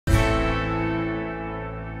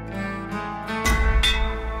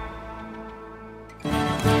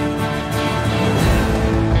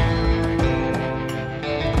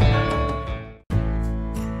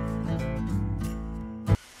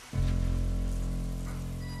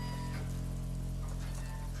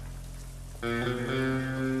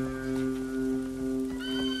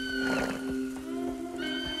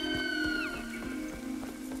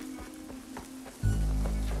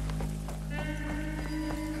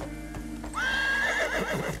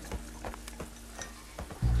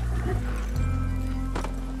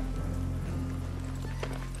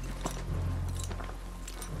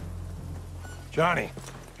Johnny,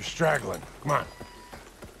 you're straggling. Come on.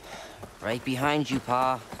 Right behind you,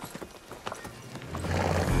 Pa.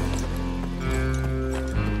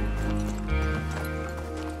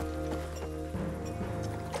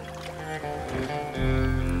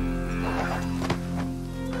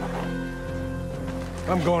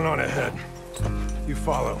 I'm going on ahead. You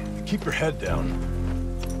follow. Keep your head down.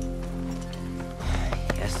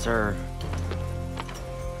 Yes, sir.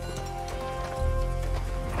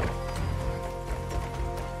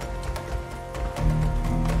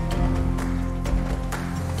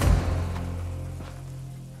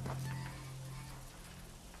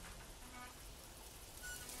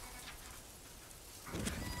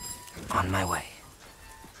 On my way.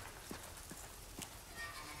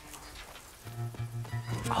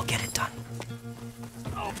 I'll get it done.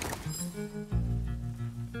 Oh.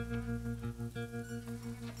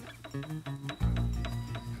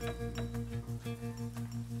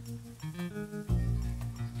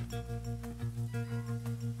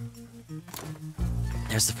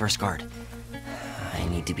 There's the first guard. I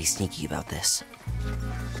need to be sneaky about this.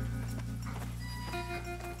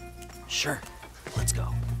 Sure, let's go.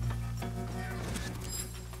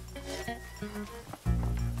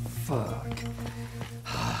 Fuck.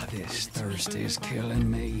 This thirst is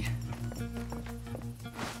killing me.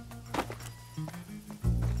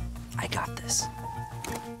 I got this.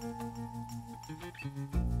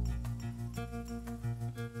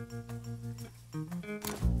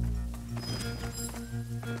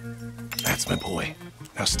 That's my boy.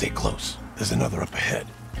 Now stay close. There's another up ahead.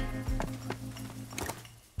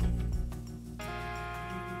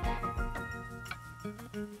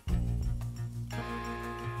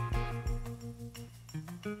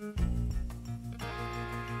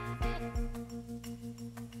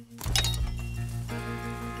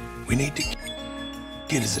 We need to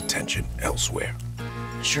get his attention elsewhere.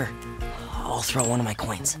 Sure. I'll throw one of my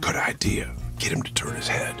coins. Good idea. Get him to turn his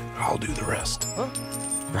head. I'll do the rest. Huh?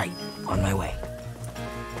 Right. On my way.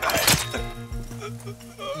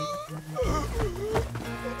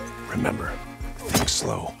 Remember, think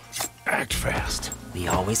slow. Act fast. We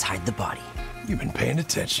always hide the body. You've been paying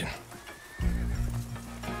attention.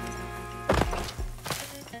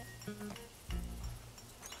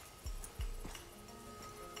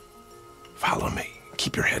 Follow me.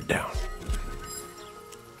 Keep your head down.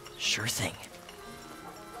 Sure thing.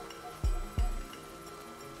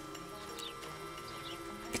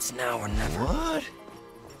 It's now or never. What?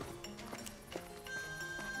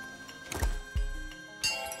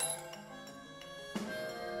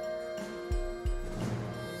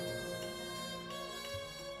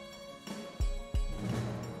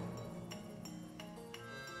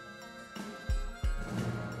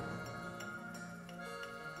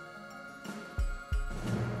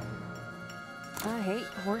 I hate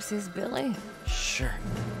horses, Billy. Sure.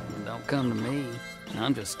 Don't come to me.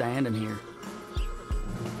 I'm just standing here.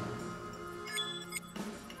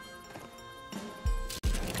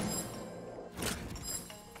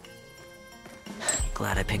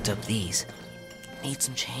 Glad I picked up these. Need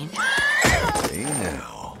some change? Hey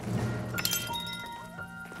now.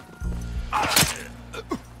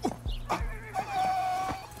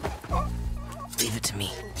 Leave it to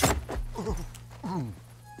me.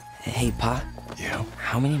 Hey, Pa. Yeah?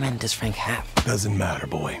 How many men does Frank have? Doesn't matter,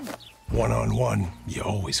 boy. One-on-one, you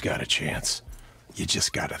always got a chance. You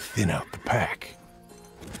just gotta thin out the pack.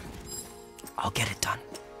 I'll get it done.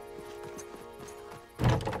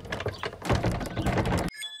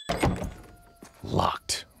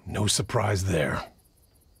 Locked. No surprise there.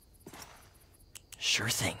 Sure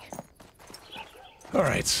thing. All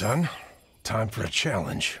right, son. Time for a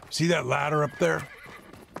challenge. See that ladder up there?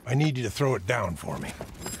 I need you to throw it down for me.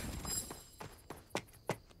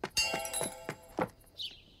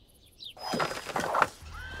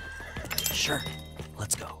 Sure.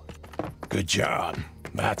 Let's go. Good job.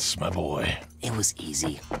 That's my boy. It was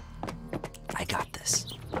easy. I got this.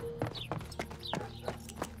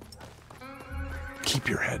 Keep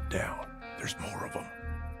your head down. There's more of them.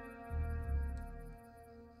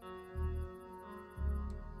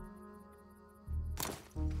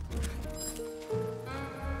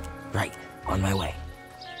 Right. On my way.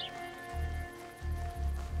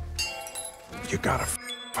 You gotta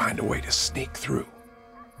find a way to sneak through.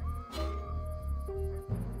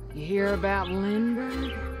 You hear about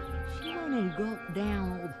Lindbergh? She went done gulped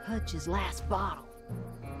down old Hutch's last bottle.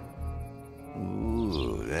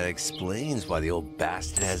 Ooh, that explains why the old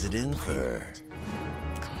bastard has it in for her.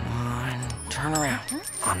 Come on, turn around.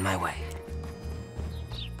 On my way.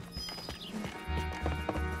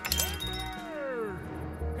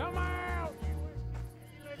 Come out!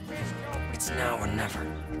 It's now or never.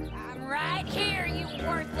 I'm right here, you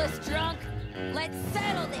worthless drunk. Let's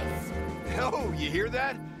settle this. Oh, you hear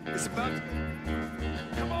that? It's about to...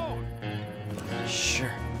 Come on!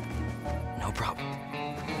 Sure. No problem.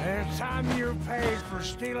 It's time you paid for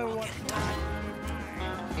stealing what...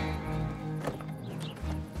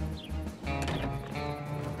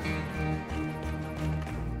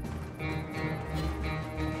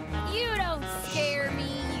 You don't scare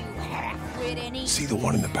me, you half-wit any. See the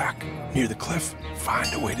one in the back, near the cliff?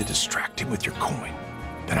 Find a way to distract him with your coin.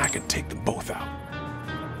 Then I can take them both out.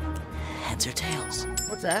 Heads or tails?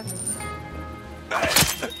 What's that?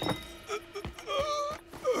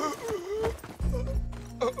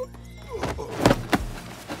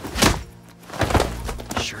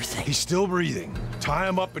 Sure thing. He's still breathing. Tie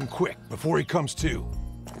him up and quick, before he comes to.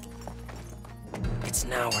 It's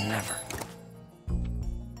now or never.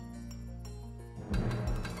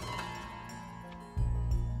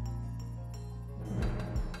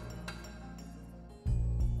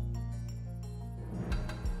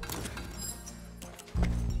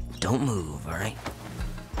 Don't move, all right?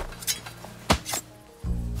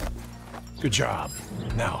 Good job.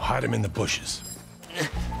 Now, hide him in the bushes.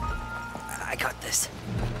 I got this.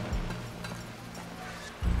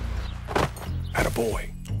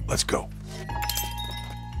 Attaboy. Let's go.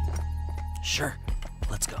 Sure.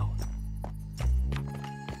 Let's go.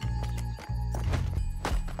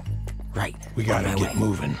 Right. We gotta on my get way.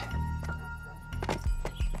 moving.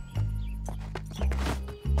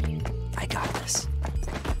 I got this.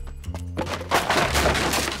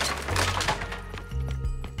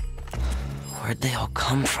 Where'd they all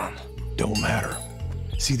come from? Don't matter.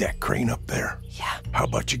 See that crane up there? Yeah, How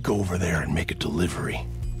about you go over there and make a delivery?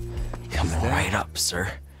 coming right up,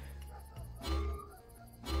 sir.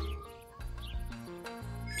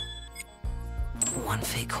 One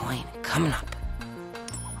fake coin coming up.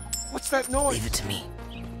 What's that noise? Leave it to me.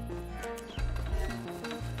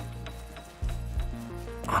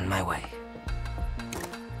 On my way.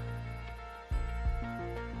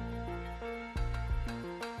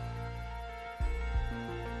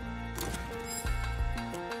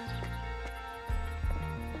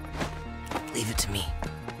 Leave it to me.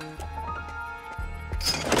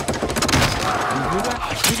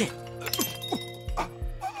 I did it.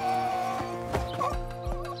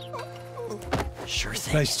 Sure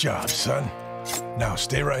thing. Nice job, son. Now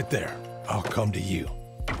stay right there. I'll come to you.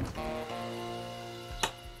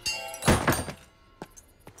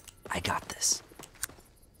 I got this.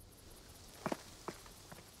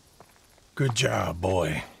 Good job,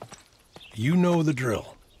 boy. You know the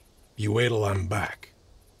drill. You wait till I'm back.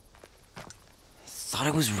 Thought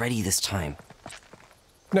I was ready this time.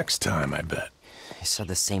 Next time, I bet. I said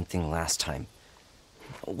the same thing last time.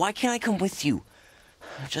 Why can't I come with you?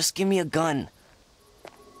 Just give me a gun.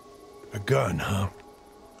 A gun, huh?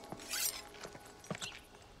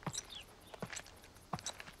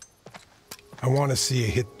 I want to see you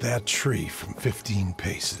hit that tree from 15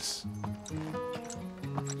 paces.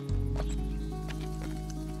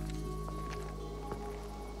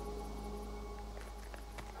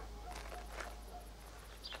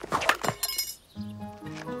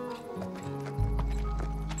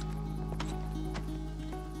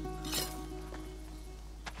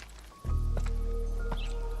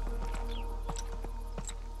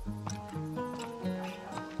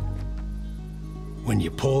 When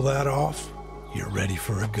you pull that off, you're ready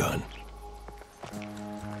for a gun.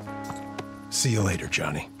 See you later,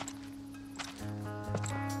 Johnny.